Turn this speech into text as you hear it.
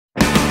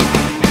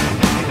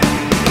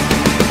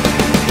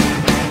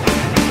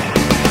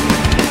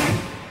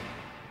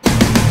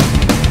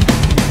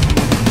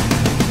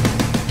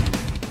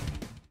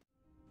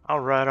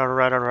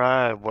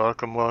Alright.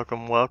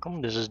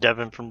 Welcome. This is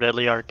Devin from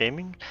Deadly Art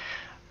Gaming.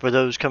 For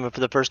those coming for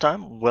the first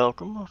time,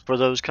 welcome. For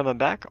those coming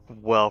back,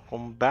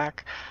 welcome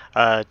back.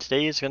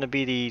 Today is going to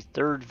be the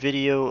third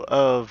video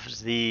of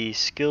the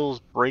skills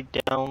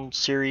breakdown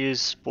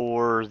series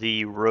for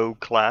the Rogue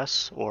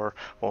class, or,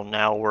 well,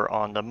 now we're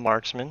on the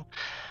Marksman.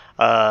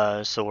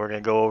 So we're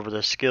going to go over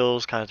the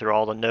skills, kind of through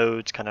all the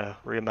nodes, kind of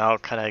read them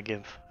out, kind of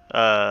give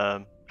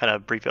kind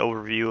of brief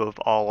overview of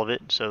all of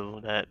it, so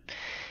that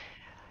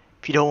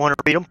if you don't want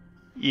to read them,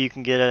 you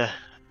can get a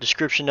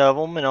description of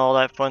them and all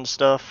that fun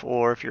stuff,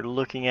 or if you're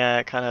looking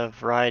at kind of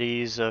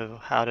varieties of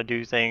how to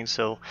do things.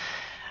 So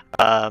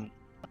I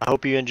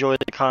hope you enjoy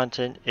the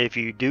content. If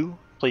you do,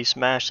 please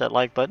smash that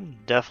like button.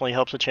 Definitely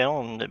helps the channel,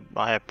 and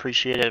I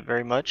appreciate it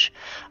very much.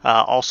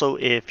 Also,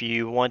 if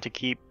you want to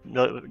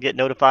get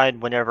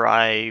notified whenever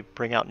I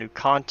bring out new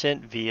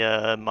content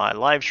via my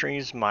live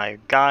streams, my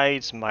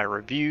guides, my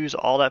reviews,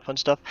 all that fun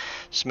stuff,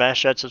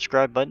 smash that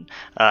subscribe button.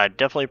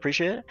 Definitely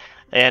appreciate it.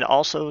 And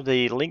also,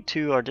 the link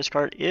to our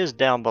Discord is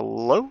down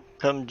below.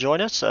 Come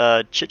join us,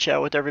 chit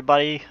chat with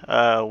everybody.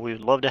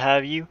 We'd love to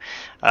have you.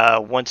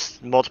 Once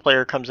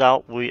multiplayer comes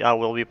out, I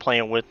will be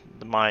playing with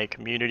my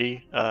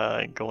community,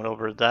 going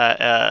over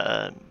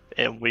that.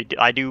 And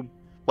I do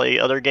play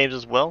other games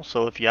as well.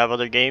 So if you have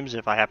other games,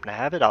 if I happen to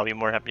have it, I'll be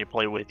more happy to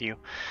play with you.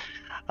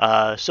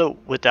 So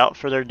without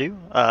further ado,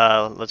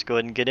 let's go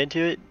ahead and get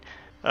into it.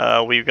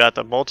 We've got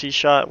the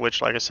Multishot,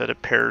 which, like I said,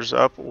 it pairs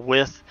up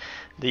with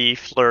the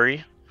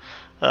Flurry.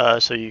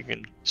 So you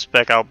can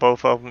spec out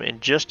both of them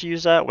and just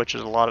use that, which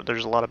is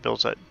there's a lot of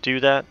builds that do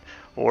that,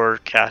 or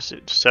cast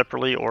it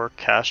separately, or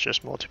cast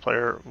just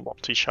multiplayer,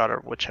 multi-shot, or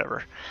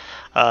whichever.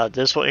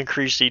 This will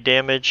increase the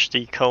damage,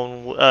 the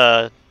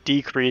cone,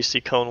 decrease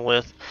the cone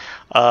width,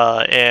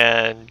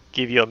 and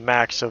give you a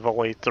max of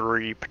only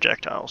 3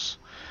 projectiles.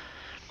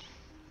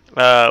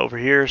 Over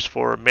here is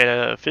for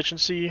mana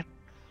efficiency,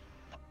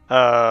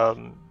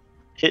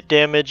 hit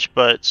damage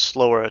but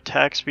slower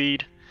attack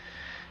speed.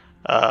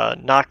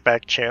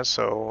 Knockback chance,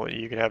 so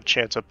you can have a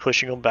chance of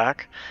pushing them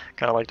back,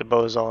 kind of like the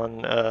bows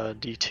on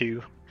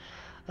D2.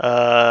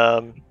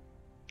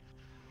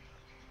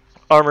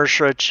 Armor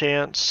shred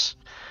chance,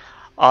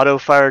 auto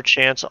fire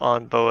chance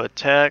on bow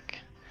attack.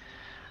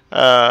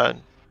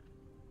 So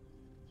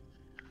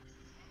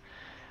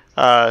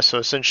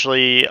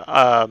essentially,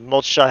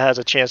 Multishot has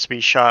a chance to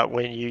be shot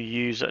when you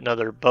use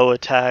another bow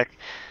attack.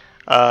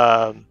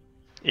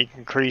 It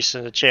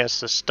increases the chance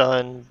to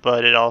stun,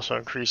 but it also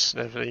increases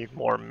significantly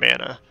more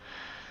mana.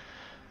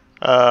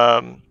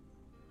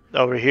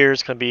 Over here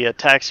it's going to be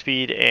attack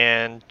speed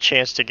and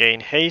chance to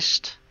gain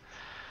haste.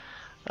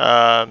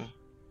 And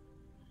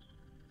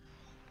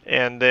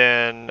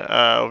then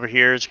over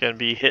here it's going to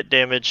be hit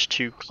damage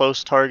to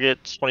close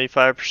targets,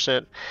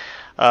 25%,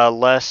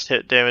 less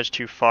hit damage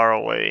to far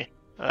away,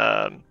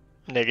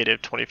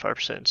 negative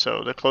 25%.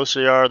 So the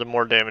closer you are, the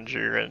more damage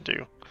you're going to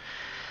do.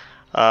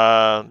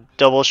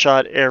 Double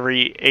shot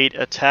every 8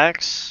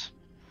 attacks.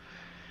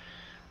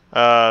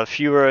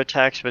 Fewer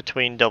attacks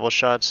between double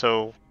shots,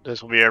 so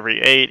this will be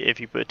every 8. If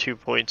you put 2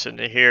 points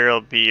into here,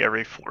 it'll be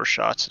every 4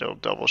 shots, it'll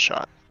double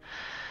shot.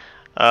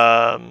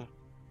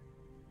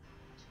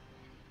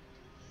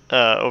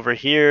 Over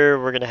here,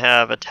 we're going to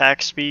have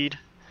attack speed,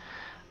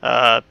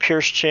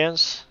 pierce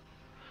chance,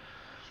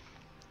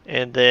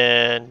 and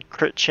then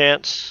crit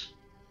chance,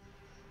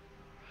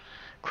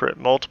 crit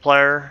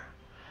multiplier,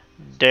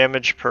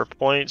 damage per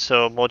point.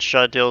 So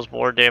Multishot deals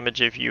more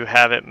damage if you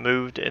haven't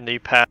moved in the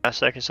past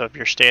second. So if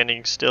you're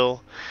standing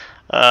still,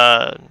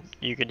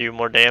 you can do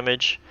more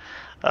damage.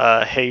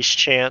 Haste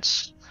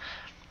chance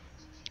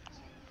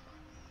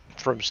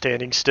from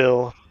standing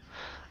still.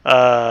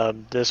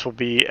 This will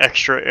be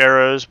extra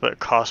arrows, but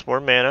cost more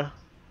mana.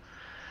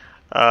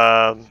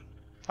 I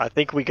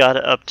think we got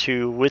it up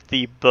to, with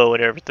the bow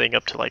and everything,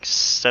 up to like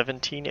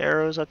 17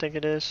 arrows, I think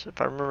it is, if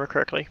I remember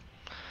correctly.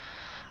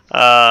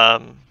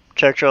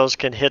 Projectiles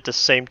can hit the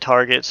same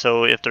target,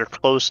 so if they're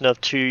close enough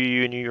to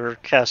you and you're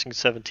casting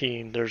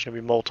 17, there's going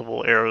to be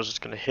multiple arrows that's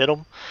going to hit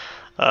them,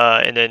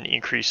 and then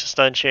increase the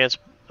stun chance,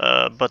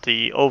 but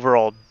the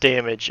overall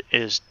damage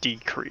is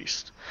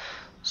decreased.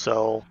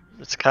 So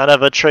it's kind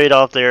of a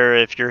trade-off there.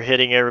 If you're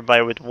hitting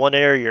everybody with one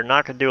arrow, you're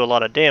not going to do a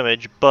lot of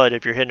damage, but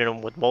if you're hitting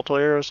them with multiple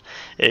arrows,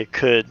 it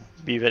could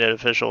be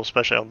beneficial,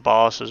 especially on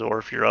bosses, or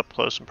if you're up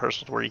close and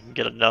personal where you can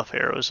get enough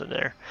arrows in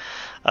there.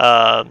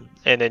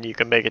 And then you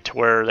can make it to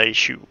where they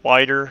shoot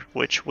wider,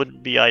 which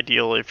wouldn't be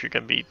ideal if you're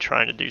going to be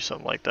trying to do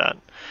something like that.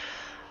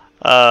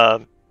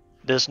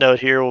 This note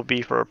here will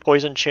be for a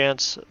poison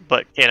chance,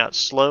 but cannot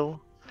slow.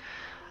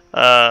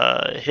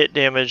 Hit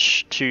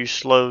damage to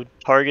slow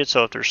targets,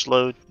 so if they're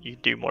slowed, you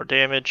do more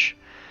damage.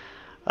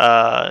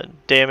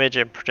 Damage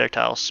and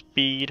projectile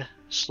speed,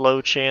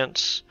 slow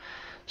chance,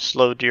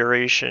 slow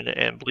duration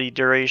and bleed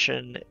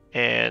duration,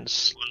 and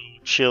slow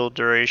chill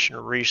duration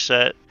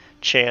reset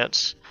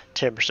chance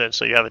 10%,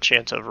 so you have a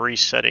chance of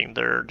resetting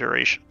their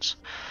durations.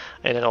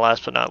 And then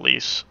last but not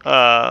least,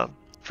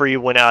 free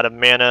when out of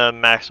mana,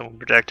 maximum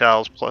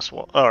projectiles plus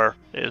 1, or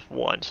is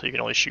 1, so you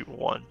can only shoot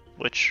 1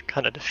 which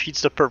kind of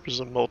defeats the purpose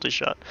of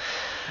multi-shot.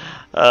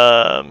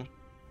 Like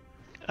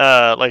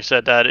I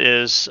said, that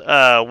is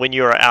when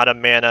you are out of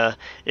mana,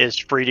 is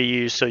free to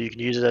use, so you can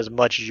use it as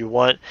much as you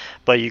want,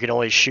 but you can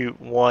only shoot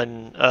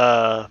one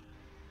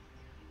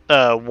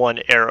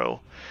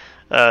arrow.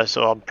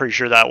 So I'm pretty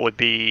sure that would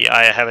be,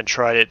 I haven't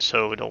tried it,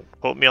 so don't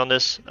quote me on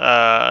this.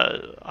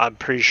 I'm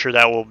pretty sure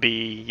that will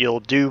be,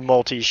 you'll do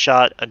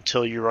multi-shot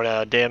until you run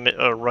out of damage,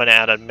 or run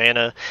out of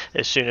mana.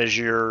 As soon as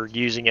you're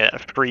using it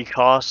at free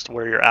cost,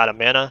 where you're out of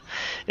mana,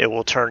 it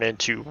will turn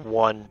into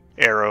one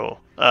arrow.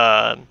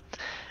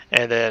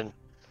 And then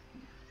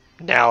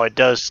now it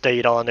does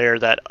state on there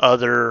that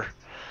other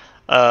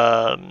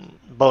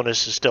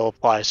bonuses still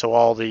apply, so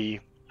all the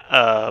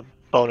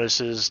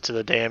bonuses to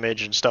the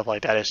damage and stuff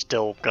like that is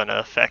still gonna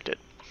affect it.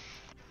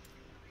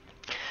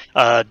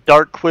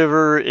 Dark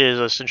Quiver is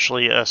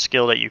essentially a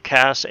skill that you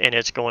cast, and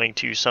it's going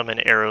to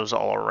summon arrows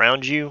all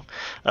around you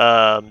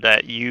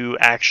that you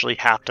actually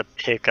have to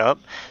pick up.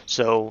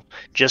 So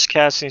just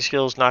casting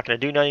skills not going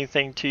to do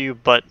anything to you,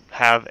 but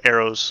have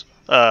arrows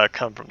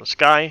come from the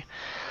sky.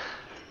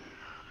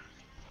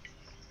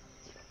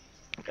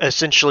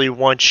 Essentially,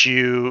 once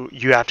you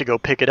have to go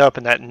pick it up,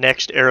 and that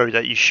next arrow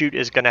that you shoot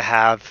is going to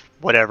have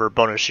whatever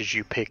bonuses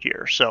you pick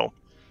here. So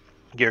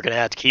you're going to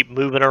have to keep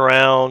moving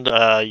around.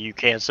 You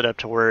can set up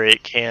to where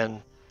it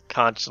can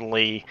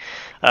constantly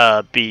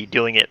be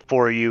doing it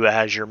for you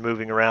as you're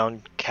moving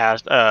around,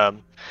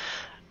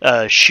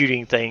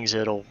 shooting things.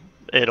 It'll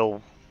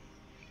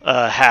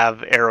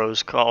have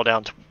arrows call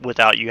down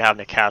without you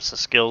having to cast the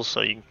skills,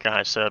 so you can kind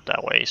of set up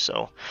that way.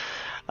 So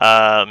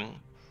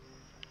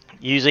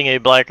using a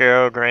black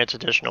arrow grants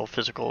additional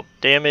physical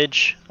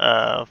damage,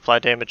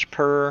 flat damage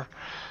per,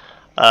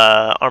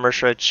 armor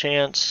shred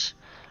chance,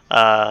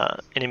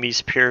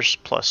 enemies pierce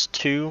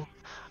 +2,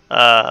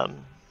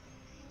 and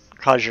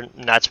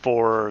that's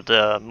for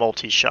the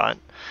multi-shot.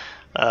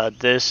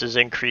 This is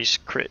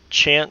increased crit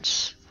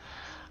chance.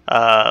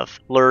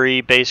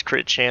 Flurry base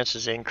crit chance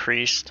is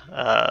increased,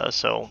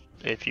 so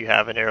if you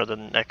have an arrow, the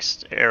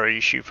next arrow you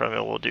shoot from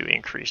it will do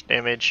increased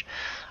damage.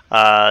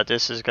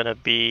 This is going to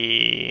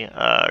be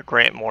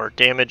grant more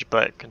damage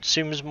but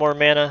consumes more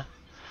mana.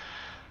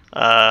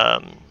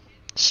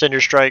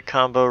 Cinder Strike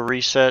combo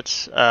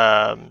resets,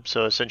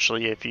 so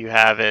essentially if you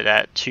have it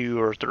at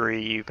 2 or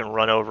 3, you can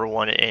run over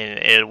one and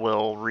it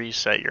will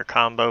reset your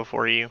combo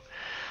for you.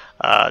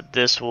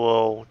 This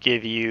will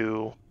give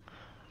you,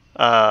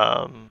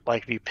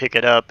 like if you pick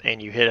it up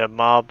and you hit a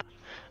mob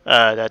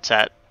that's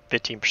at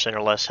 15%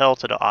 or less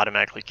health, it'll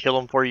automatically kill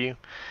them for you.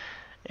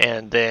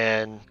 And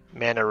then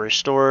mana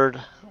restored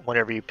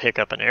whenever you pick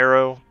up an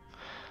arrow.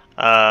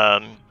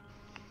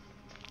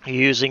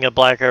 Using a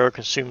black arrow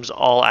consumes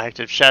all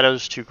active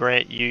shadows to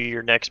grant you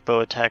your next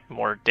bow attack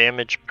more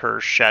damage per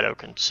shadow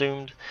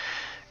consumed.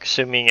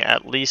 Consuming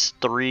at least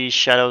 3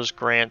 shadows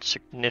grants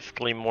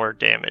significantly more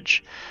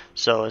damage.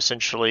 So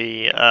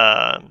essentially,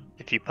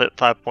 if you put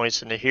 5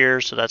 points into here,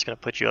 so that's going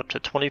to put you up to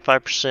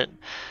 25%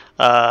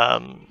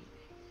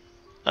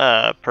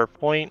 per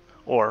point,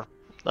 or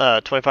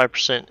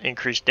 25%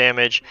 increased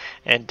damage,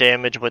 and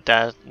damage with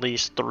at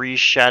least 3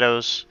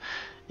 shadows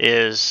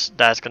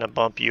that's going to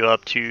bump you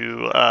up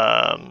to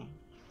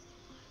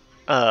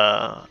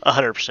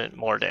 100%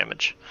 more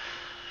damage.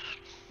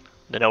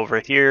 Then over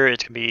here,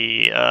 it's going to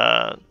be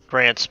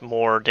grants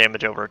more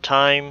damage over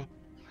time.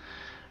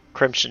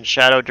 Crimson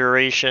Shadow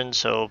duration,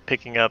 so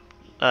picking up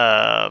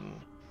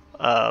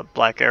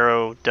Black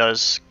Arrow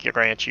does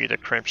grant you the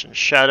Crimson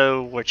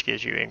Shadow, which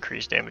gives you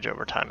increased damage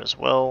over time as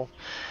well.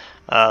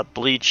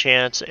 Bleed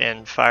chance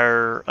and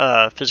fire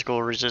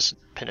physical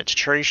resistant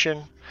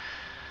penetration.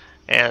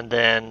 And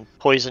then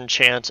poison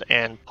chance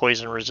and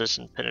poison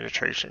resistant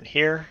penetration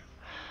here.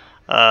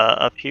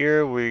 Up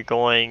here, we're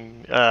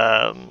going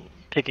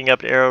picking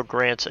up arrow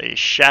grants a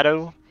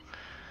shadow.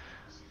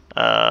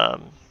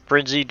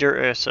 Frenzy,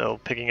 so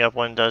picking up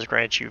one does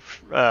grant you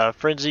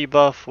frenzy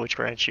buff, which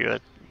grants you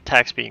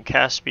attack speed and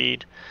cast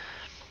speed.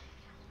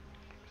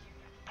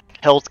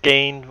 Health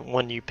gain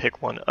when you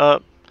pick one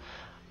up.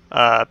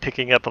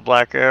 Picking up a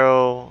black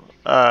arrow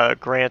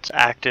grants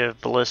active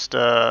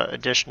ballista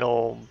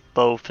additional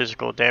bow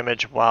physical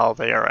damage while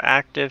they are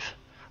active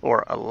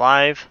or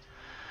alive.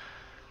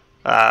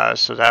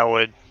 So that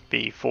would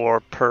be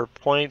 4 per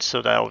point,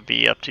 so that would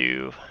be up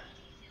to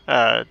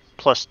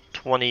plus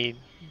 20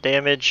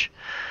 damage.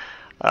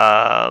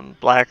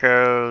 Black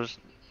arrows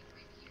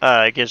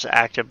gives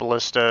active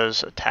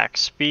ballistas attack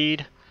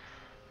speed.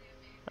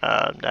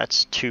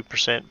 That's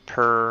 2%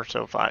 per,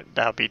 so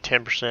that would be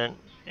 10%.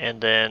 And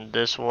then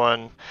this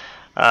one,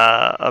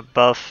 a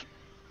buff,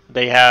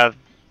 they have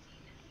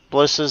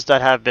ballistas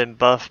that have been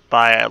buffed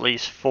by at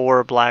least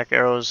 4 black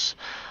arrows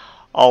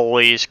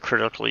always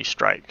critically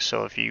strike.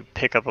 So if you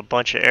pick up a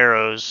bunch of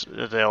arrows,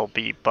 they'll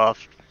be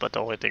buffed, but the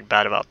only thing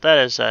bad about that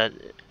is that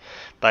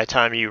by the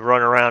time you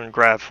run around and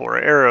grab 4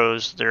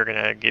 arrows, they're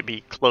going to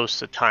be close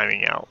to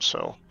timing out.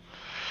 So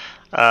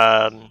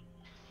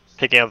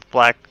picking up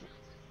black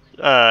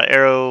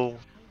arrow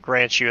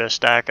grants you a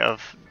stack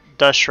of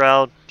Dust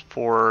Shroud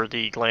for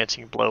the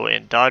glancing blow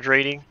and dodge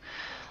rating.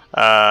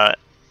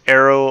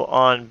 Arrow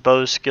on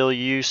bow skill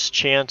use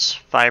chance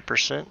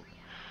 5%.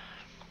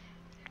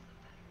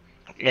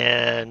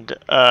 And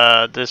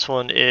this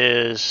one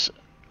is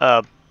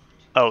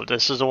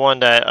this is the one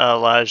that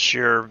allows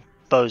your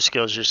bow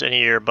skills, just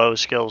any of your bow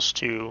skills,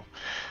 to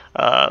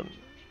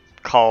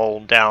call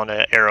down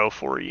an arrow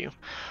for you.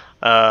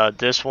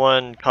 This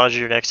one causes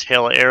your next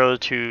hail arrow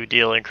to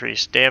deal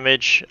increased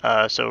damage.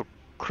 So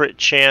crit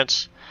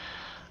chance,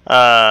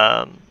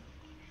 whatever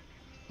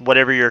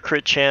your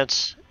crit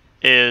chance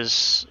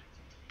is,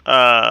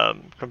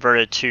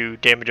 converted to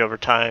damage over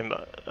time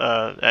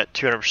at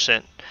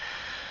 200%.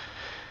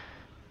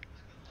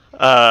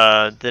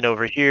 Then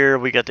over here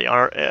we got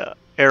the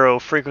arrow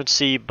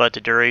frequency, but the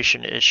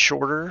duration is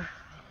shorter.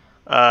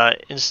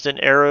 Instant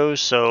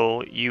arrows,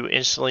 so you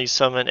instantly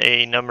summon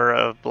a number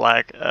of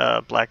black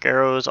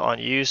arrows on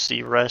use.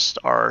 The rest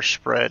are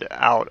spread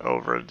out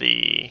over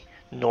the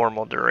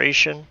normal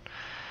duration.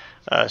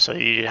 So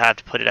you have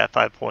to put it at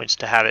 5 points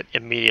to have it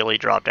immediately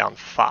drop down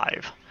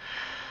 5.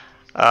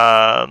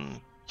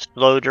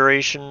 Slow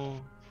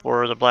duration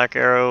for the black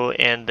arrow,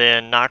 and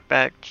then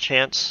knockback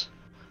chance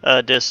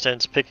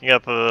distance. Picking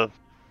up a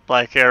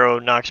black arrow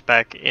knocks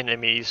back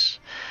enemies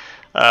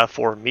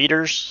 4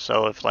 meters.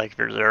 So if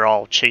they're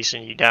all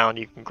chasing you down,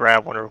 you can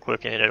grab one real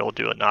quick and it'll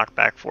do a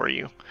knockback for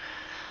you.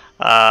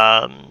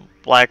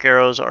 Black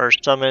arrows are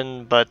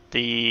summoned, but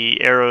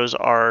the arrows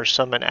are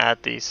summoned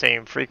at the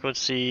same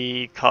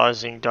frequency,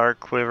 causing Dark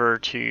Quiver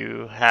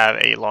to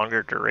have a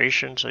longer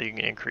duration, so you can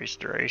increase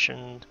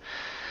duration.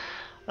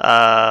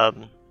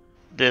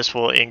 This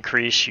will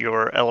increase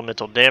your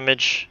elemental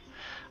damage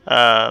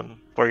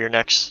for your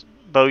next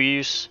bow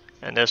use,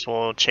 and this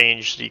will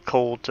change the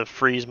cold to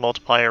freeze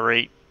multiplier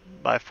rate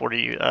by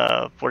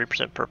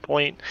 40% per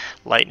point,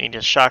 lightning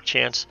to shock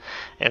chance,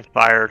 and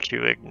fire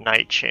to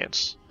ignite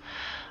chance.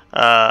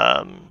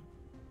 And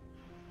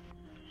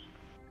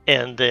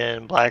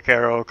then black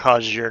arrow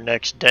causes your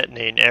next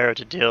detonating arrow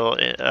to deal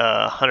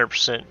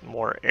 100%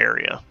 more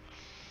area.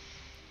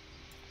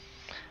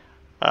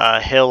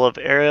 Hail of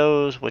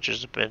arrows, which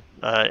is an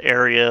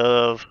area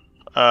of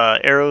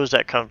arrows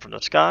that come from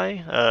the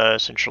sky.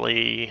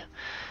 Essentially,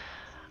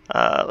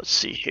 let's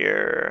see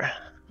here.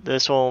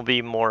 This one will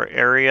be more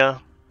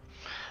area.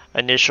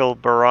 Initial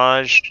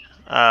barrage,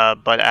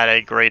 but at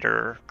a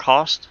greater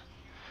cost.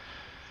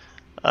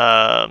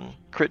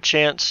 Crit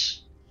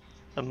chance,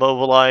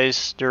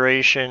 immobilize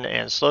duration,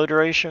 and slow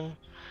duration.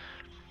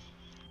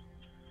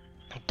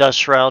 Dust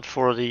shroud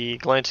for the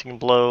glancing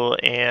blow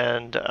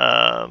and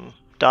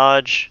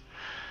dodge.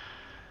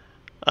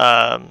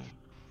 Dust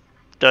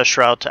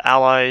shroud to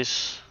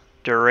allies,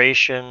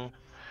 duration,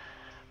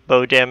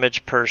 bow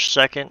damage per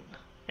second,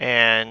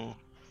 and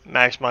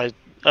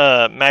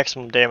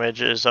maximum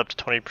damage is up to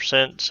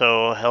 20%.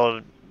 So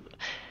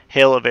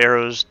hail of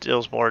arrows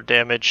deals more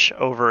damage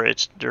over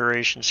its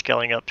duration,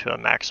 scaling up to a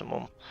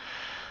maximum.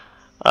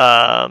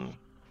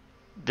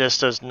 This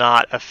does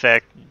not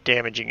affect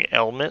damaging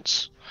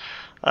elements.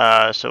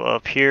 So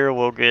up here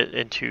we'll get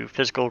into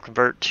physical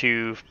convert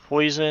to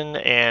poison,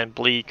 and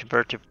bleed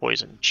convert to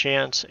poison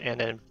chance, and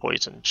then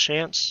poison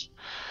chance.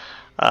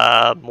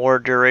 More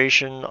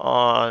duration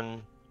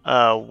on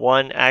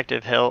one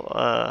active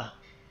hail.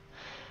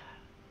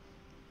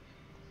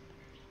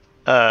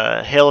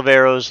 Hail of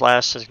arrows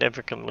lasts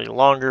significantly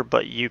longer,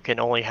 but you can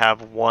only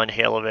have one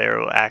hail of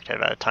arrow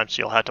active at a time,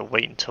 so you'll have to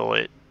wait until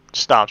it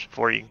stops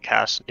before you can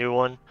cast a new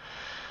one.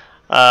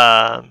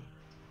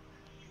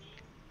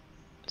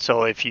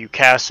 So if you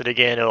cast it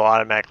again, it'll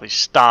automatically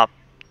stop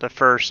the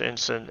first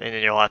instant, and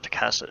then you'll have to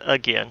cast it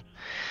again.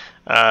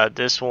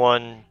 This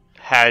one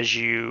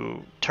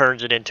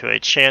turns it into a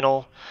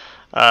channel.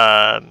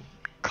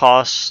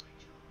 Costs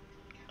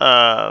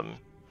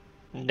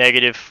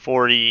negative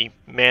 40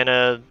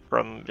 mana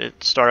from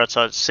it starts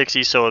out at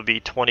 60, so it'd be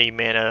 20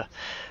 mana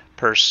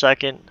per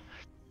second.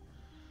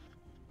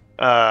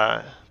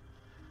 And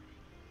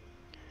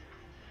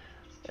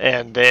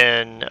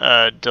then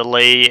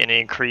delay and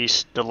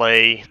increase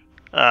delay,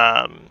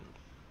 negative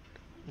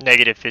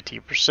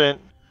 50%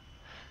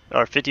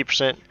 or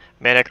 50%.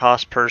 Mana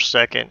cost per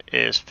second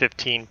is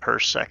 15 per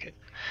second.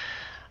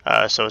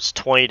 So it's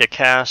 20 to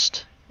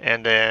cast,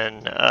 and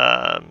then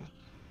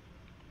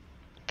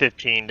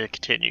 15 to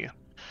continue.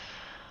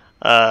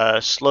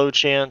 Slow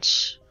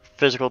chance,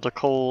 physical to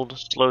cold,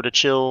 slow to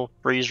chill,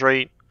 freeze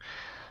rate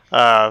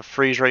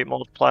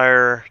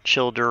multiplier,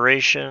 chill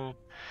duration.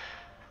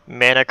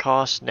 Mana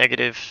cost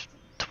negative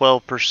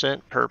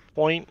 12% per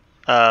point,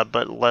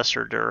 but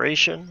lesser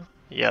duration.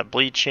 Yeah,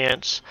 bleed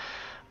chance,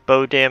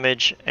 bow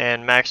damage,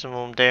 and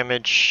maximum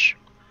damage.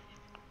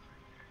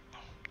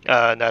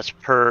 That's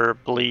per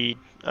bleed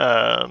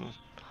on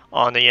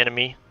the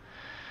enemy.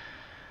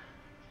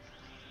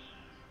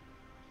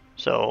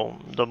 So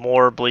the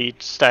more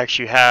bleed stacks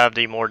you have,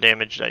 the more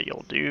damage that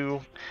you'll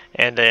do.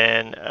 And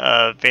then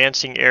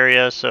advancing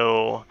area,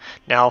 so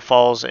now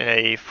falls in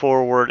a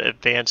forward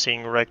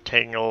advancing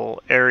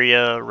rectangle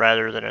area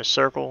rather than a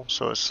circle,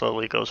 so it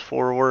slowly goes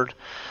forward.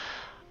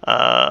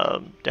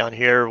 Down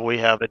here we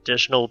have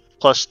additional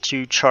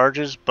 +2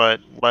 charges, but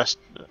less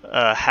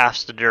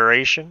halves the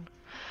duration.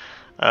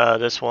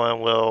 This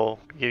one will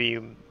give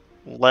you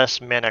less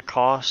mana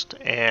cost,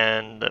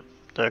 and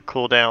the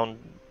cooldown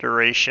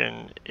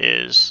duration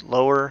is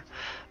lower,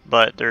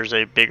 but there's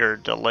a bigger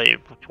delay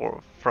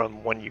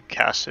from when you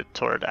cast it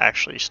to it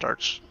actually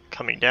starts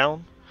coming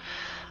down.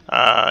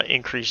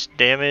 Increased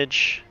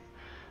damage,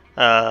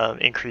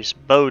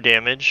 increased bow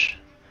damage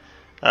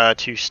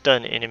to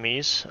stun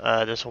enemies.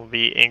 This will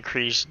be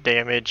increased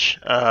damage,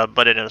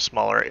 but in a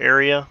smaller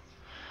area.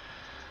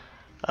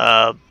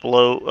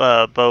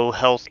 Bow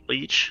health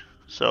leech,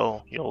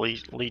 so you'll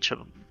leech a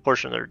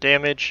portion of their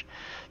damage.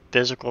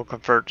 Physical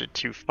converted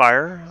to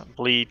fire.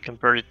 Bleed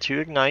converted to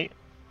ignite.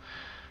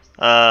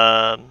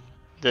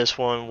 This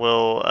one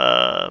will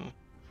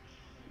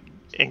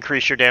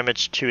increase your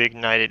damage to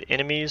ignited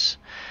enemies.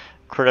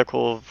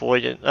 Critical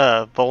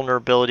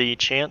vulnerability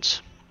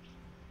chance.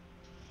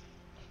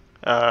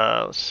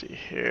 Let's see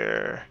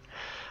here.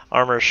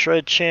 Armor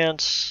shred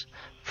chance.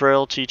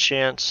 Frailty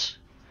chance.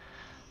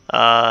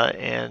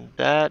 And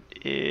that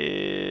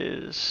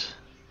is...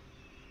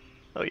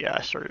 Oh yeah,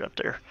 I started up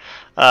there.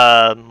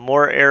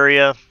 More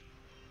area.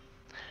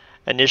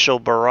 Initial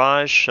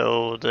barrage,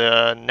 so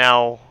the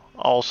now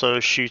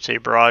also shoots a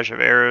barrage of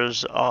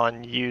arrows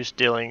on use,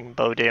 dealing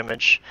bow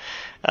damage,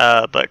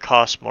 but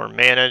costs more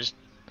mana.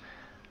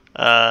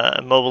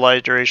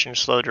 Immobilize duration,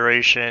 slow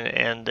duration,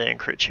 and then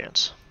crit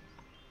chance.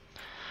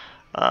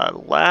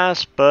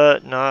 Last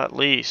but not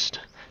least,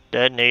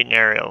 Detonating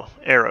Arrow.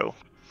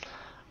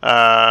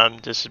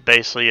 This is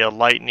basically a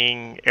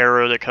lightning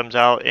arrow that comes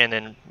out, and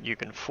then you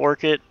can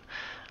fork it.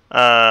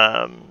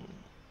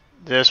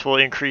 This will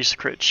increase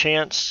crit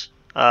chance,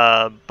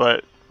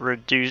 but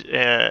reduce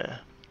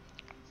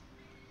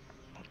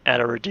at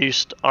a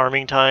reduced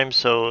arming time,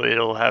 so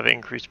it'll have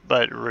increased,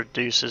 but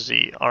reduces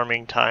the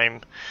arming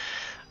time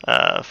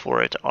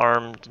for it to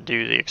arm to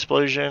do the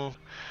explosion.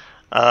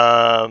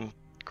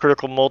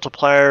 Critical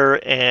multiplier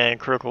and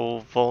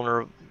critical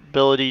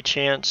vulnerability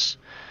chance.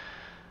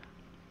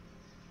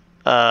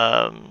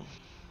 And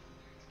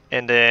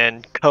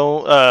then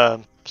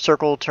cone,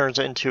 circle turns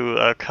into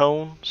a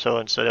cone, so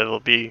instead it will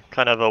be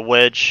kind of a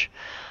wedge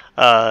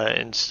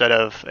instead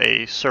of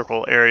a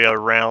circle area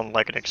around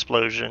like an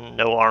explosion.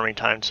 No arming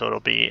time, so it'll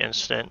be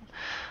instant.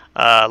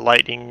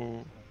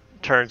 Lightning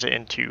turns it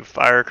into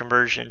fire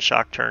conversion.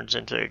 Shock turns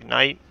into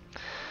ignite.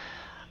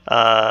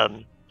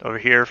 Over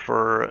here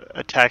for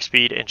attack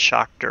speed and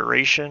shock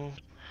duration.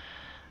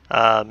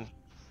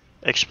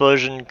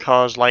 Explosion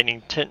cause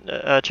lightning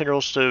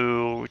tendrils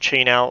to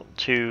chain out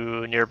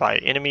to nearby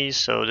enemies,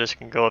 so this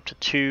can go up to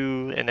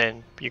 2, and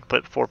then you can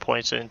put 4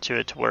 points into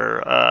it to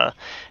where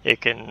it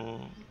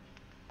can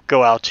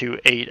go out to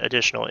 8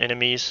 additional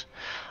enemies.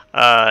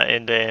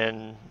 And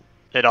then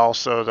it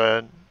also,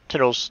 the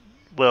tendrils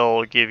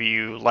will give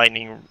you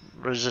lightning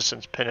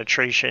resistance,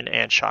 penetration,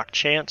 and shock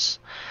chance.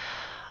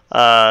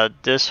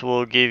 This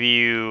will give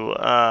you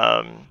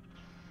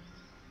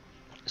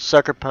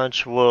Sucker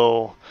Punch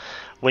will,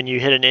 when you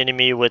hit an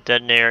enemy with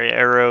that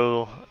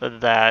arrow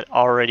that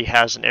already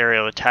has an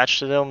arrow attached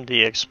to them,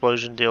 the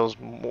explosion deals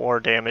more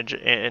damage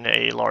in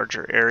a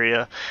larger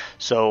area.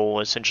 So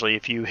essentially,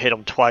 if you hit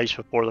them twice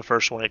before the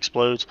first one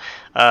explodes,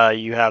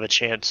 you have a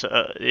chance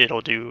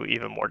it'll do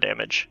even more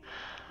damage.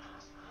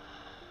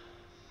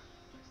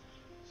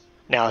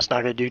 Now it's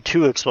not going to do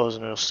 2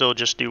 explosions, it'll still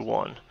just do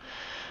 1.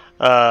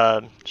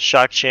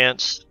 Shock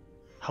chance,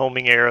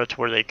 homing arrow to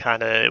where they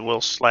kind of will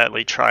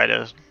slightly try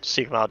to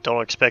seek them out.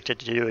 Don't expect it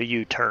to do a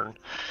U-turn.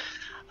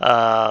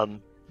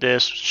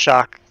 This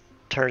shock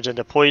turns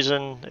into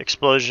poison.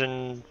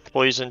 Explosion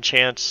poison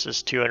chance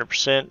is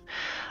 200%.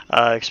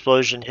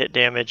 Explosion hit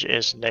damage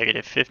is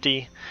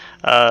 -50.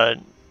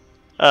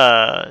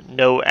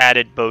 No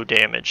added bow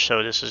damage,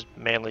 so this is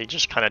mainly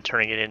just kind of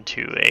turning it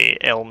into a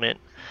element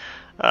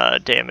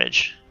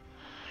damage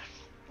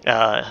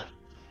and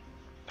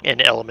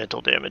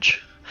elemental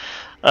damage.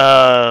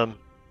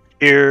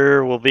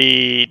 Here will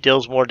be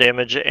deals more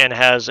damage and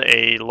has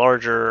a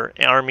larger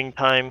arming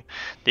time.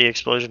 The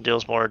explosion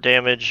deals more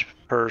damage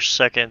per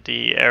second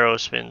the arrow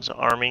spins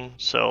arming,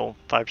 so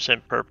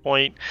 5% per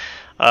point.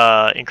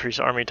 Increase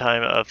arming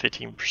time of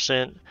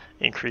 15%.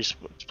 Increase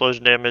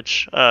explosion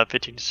damage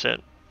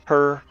 15%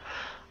 per.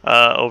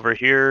 Over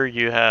here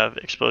you have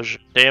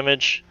explosion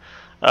damage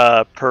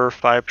per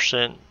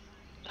 5%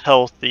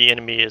 health the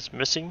enemy is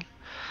missing.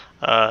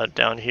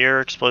 Down here,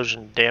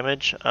 explosion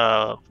damage,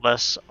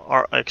 less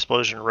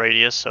explosion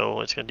radius,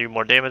 so it's going to do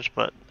more damage,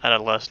 but at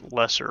a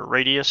lesser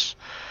radius.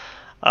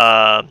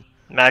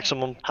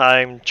 Maximum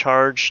time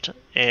charged,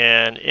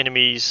 and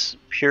enemies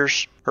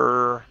pierced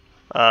per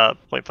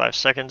 0.5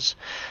 seconds.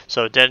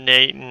 So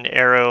detonating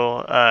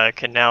arrow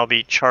can now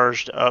be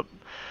charged up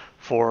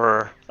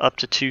for up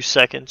to 2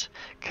 seconds,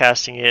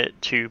 casting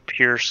it to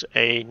pierce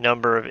a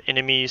number of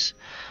enemies.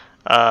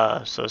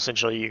 So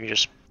essentially you can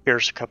just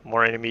pierce a couple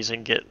more enemies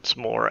and get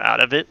some more out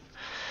of it.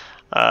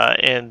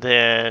 And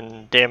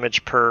then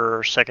damage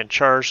per second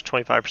charge,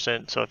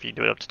 25%. So if you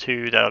do it up to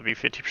 2, that would be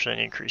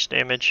 50% increased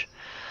damage.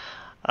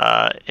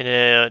 And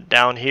then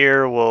down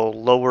here, we'll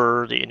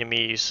lower the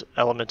enemy's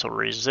elemental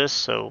resist,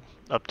 so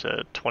up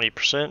to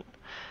 20%.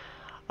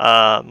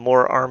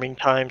 More arming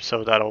time,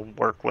 so that'll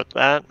work with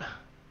that.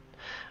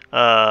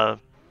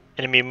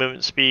 Enemy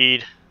movement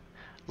speed,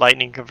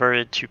 lightning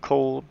converted to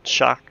cold,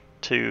 shock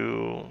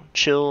to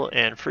chill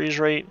and freeze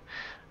rate,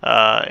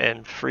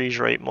 and freeze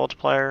rate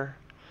multiplier.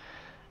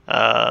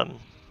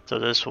 So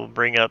this will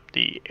bring up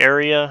the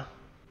area,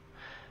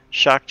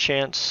 shock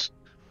chance,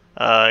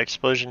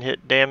 explosion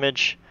hit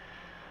damage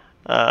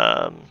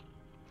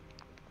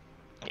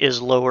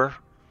is lower.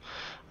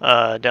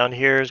 Down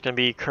here is going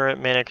to be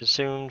current mana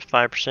consumed,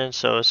 5%,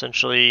 so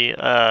essentially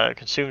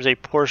consumes a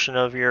portion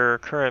of your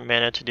current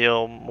mana to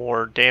deal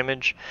more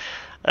damage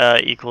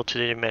equal to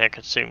the mana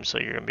consumed. So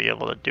you're going to be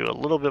able to do a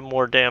little bit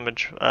more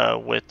damage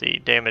with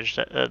the damage,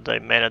 the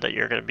mana that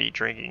you're going to be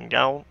drinking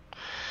down.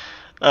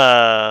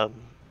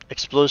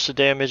 Explosive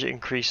damage,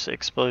 increase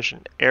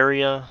explosion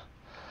area,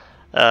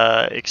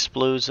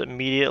 explodes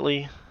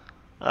immediately.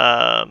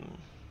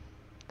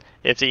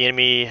 If the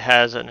enemy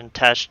has an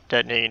attached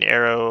detonating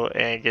arrow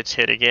and gets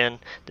hit again,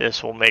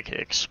 this will make it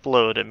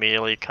explode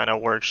immediately. Kind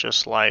of works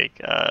just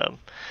like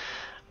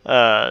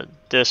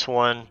this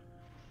one,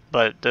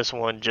 but this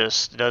one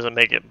just doesn't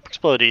make it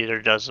explode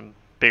either, does a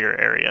bigger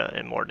area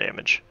and more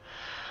damage.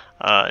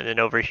 And then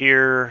over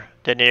here,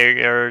 detonating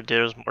arrow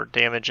deals more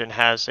damage and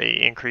has a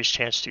increased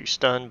chance to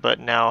stun, but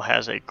now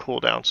has a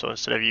cooldown. So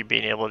instead of you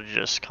being able to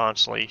just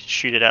constantly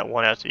shoot it at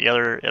one after the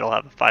other, it'll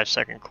have a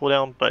 5-second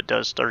cooldown, but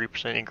does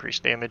 30%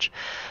 increased damage,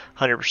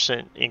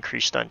 100%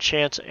 increased stun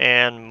chance,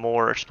 and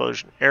more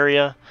explosion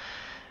area,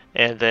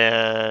 and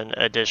then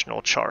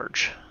additional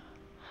charge.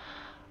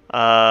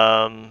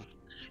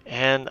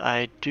 And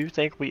I do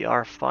think we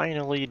are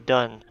finally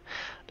done.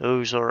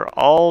 Those are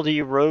all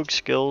the rogue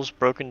skills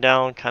broken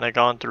down, kind of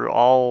gone through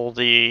all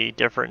the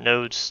different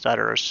nodes that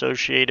are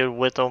associated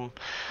with them.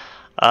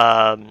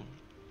 Like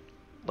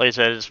I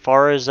said, as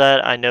far as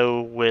that, I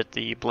know with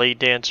the Blade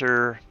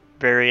Dancer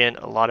variant,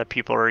 a lot of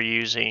people are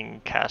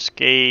using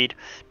Cascade,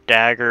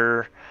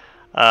 Dagger.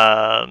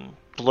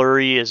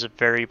 Flurry is a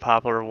very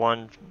popular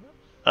one.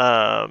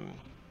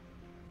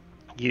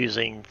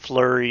 Using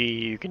Flurry,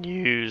 you can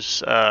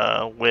use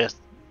with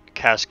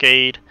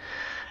Cascade,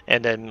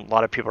 and then a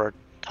lot of people are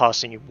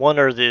tossing one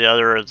or the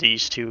other of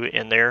these two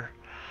in there,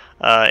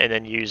 and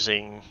then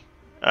using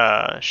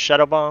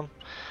Shadow Bomb.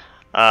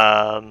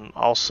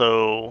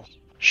 Also,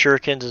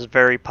 Shurikens is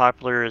very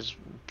popular, is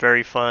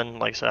very fun.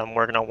 Like I said, I'm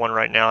working on one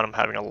right now and I'm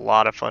having a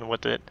lot of fun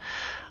with it.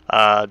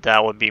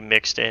 That would be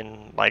mixed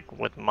in, like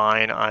with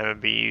mine, I'm going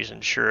to be using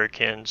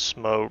Shuriken,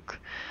 Smoke,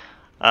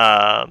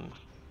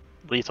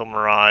 Lethal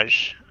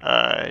Mirage,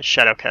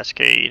 Shadow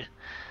Cascade,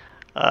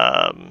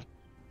 and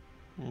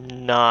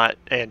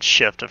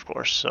Shift, of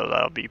course, so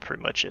that'll be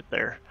pretty much it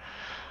there.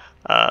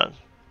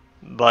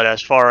 But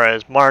as far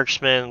as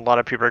Marksman, a lot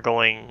of people are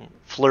going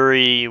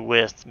Flurry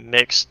with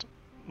mixed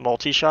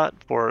Multishot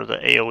for the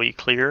AoE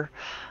clear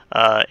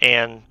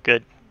and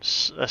good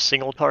a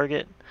single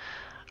target.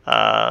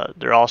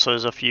 There also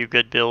is a few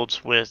good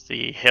builds with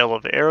the Hail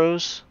of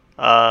Arrows,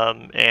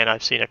 and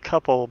I've seen a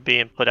couple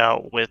being put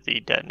out with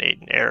the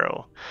Detonating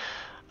Arrow.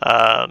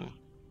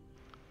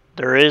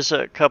 There is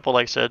a couple,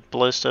 like I said,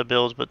 Ballista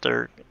builds, but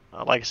they're,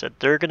 like I said,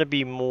 they're going to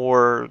be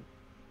more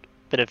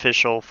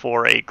beneficial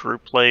for a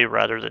group play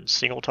rather than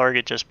single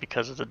target, just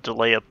because of the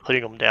delay of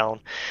putting them down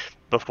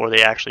before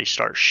they actually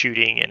start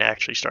shooting and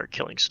actually start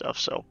killing stuff.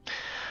 So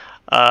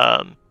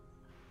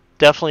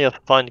definitely a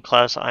fun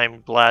class.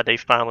 I'm glad they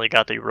finally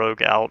got the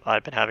Rogue out.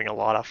 I've been having a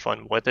lot of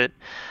fun with it.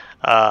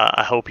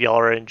 I hope y'all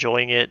are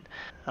enjoying it.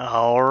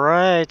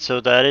 Alright, so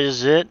that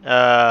is it.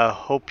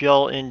 Hope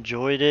y'all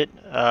enjoyed it.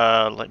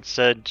 Like I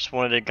said, just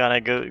wanted to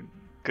kind of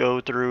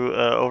go through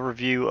an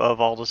overview of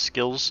all the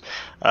skills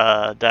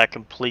that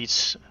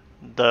completes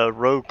the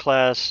Rogue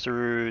class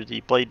through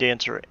the Blade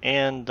Dancer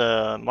and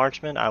the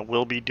Marksman. I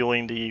will be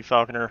doing the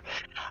Falconer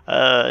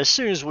as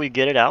soon as we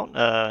get it out,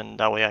 and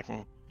that way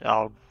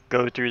I'll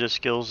go through the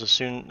skills as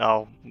soon.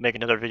 I'll make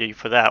another video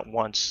for that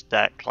once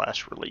that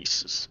class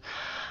releases.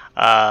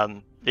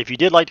 If you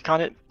did like the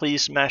content,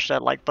 please smash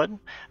that like button.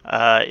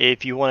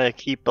 If you want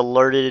to keep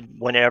alerted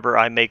whenever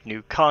I make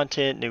new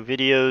content, new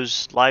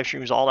videos, live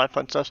streams, all that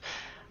fun stuff,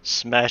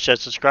 smash that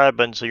subscribe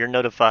button so you're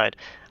notified.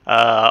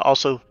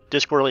 Also,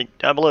 Discord link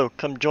down below.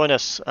 Come join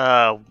us.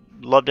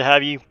 Love to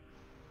have you.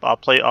 I'm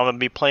gonna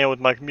be playing with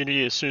my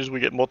community as soon as we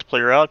get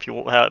multiplayer out. If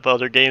you have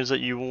other games that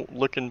you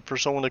looking for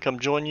someone to come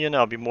join you in,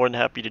 I'll be more than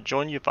happy to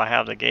join you if I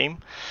have the game.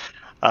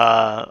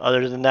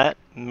 Other than that,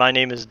 my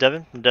name is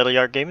Devin from Deadly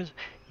Art Gaming.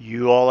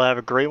 You all have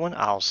a great one.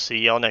 I'll see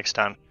y'all next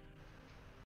time.